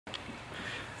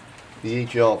The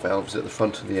EGR valve is at the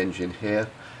front of the engine here,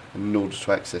 and in order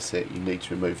to access it you need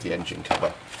to remove the engine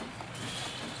cover.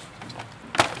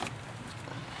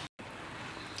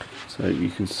 So you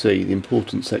can see the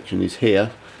important section is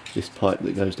here, this pipe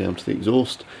that goes down to the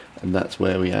exhaust, and that's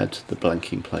where we add the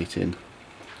blanking plate in.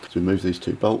 So remove these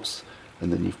two bolts,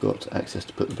 and then you've got access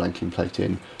to put the blanking plate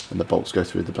in, and the bolts go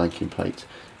through the blanking plate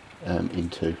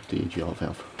into the EGR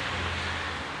valve.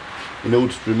 In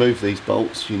order to remove these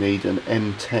bolts you need an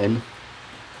M10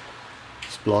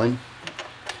 spline.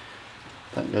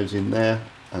 That goes in there,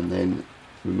 and then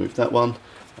remove that one,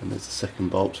 and there's a second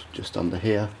bolt just under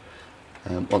here.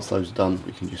 Once those are done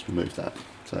we can just remove that.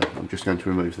 So I'm just going to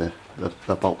remove the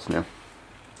bolts now.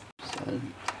 So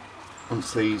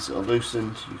once these are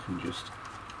loosened you can just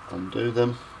undo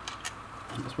them.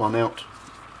 There's one out,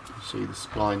 you see the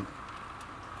spline,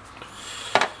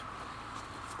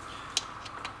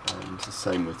 and the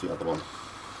same with the other one.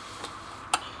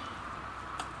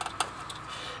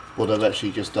 What I've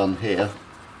actually just done here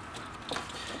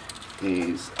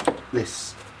is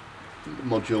this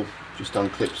module just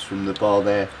unclips from the bar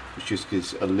there, which just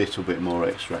gives a little bit more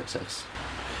extra access.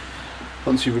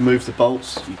 Once you remove the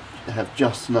bolts you have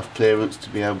just enough clearance to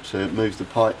be able to move the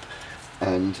pipe,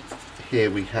 and here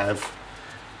we have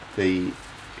the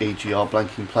EGR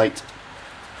blanking plate,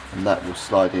 and that will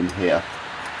slide in here.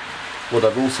 What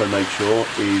I've also made sure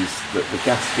is that the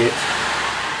gasket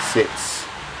sits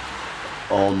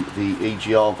on the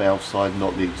EGR valve side,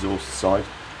 not the exhaust side,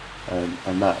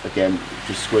 and that again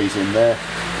just squeeze in there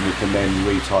and we can then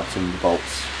retighten the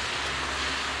bolts.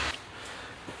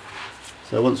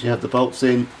 So once you have the bolts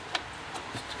in,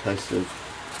 just a case of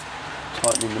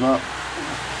tightening them up.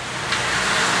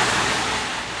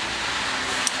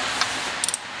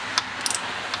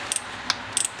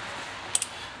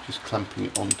 Just clamping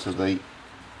it onto the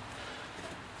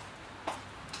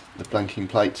blanking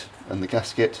plate and the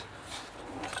gasket,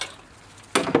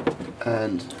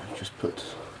 and just put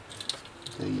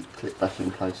the clip back in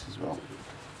place as well.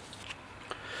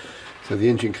 So the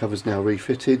engine cover is now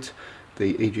refitted,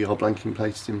 the EGR blanking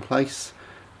plate is in place.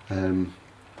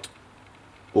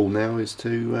 All now is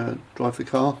to drive the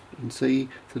car and see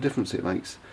the difference it makes.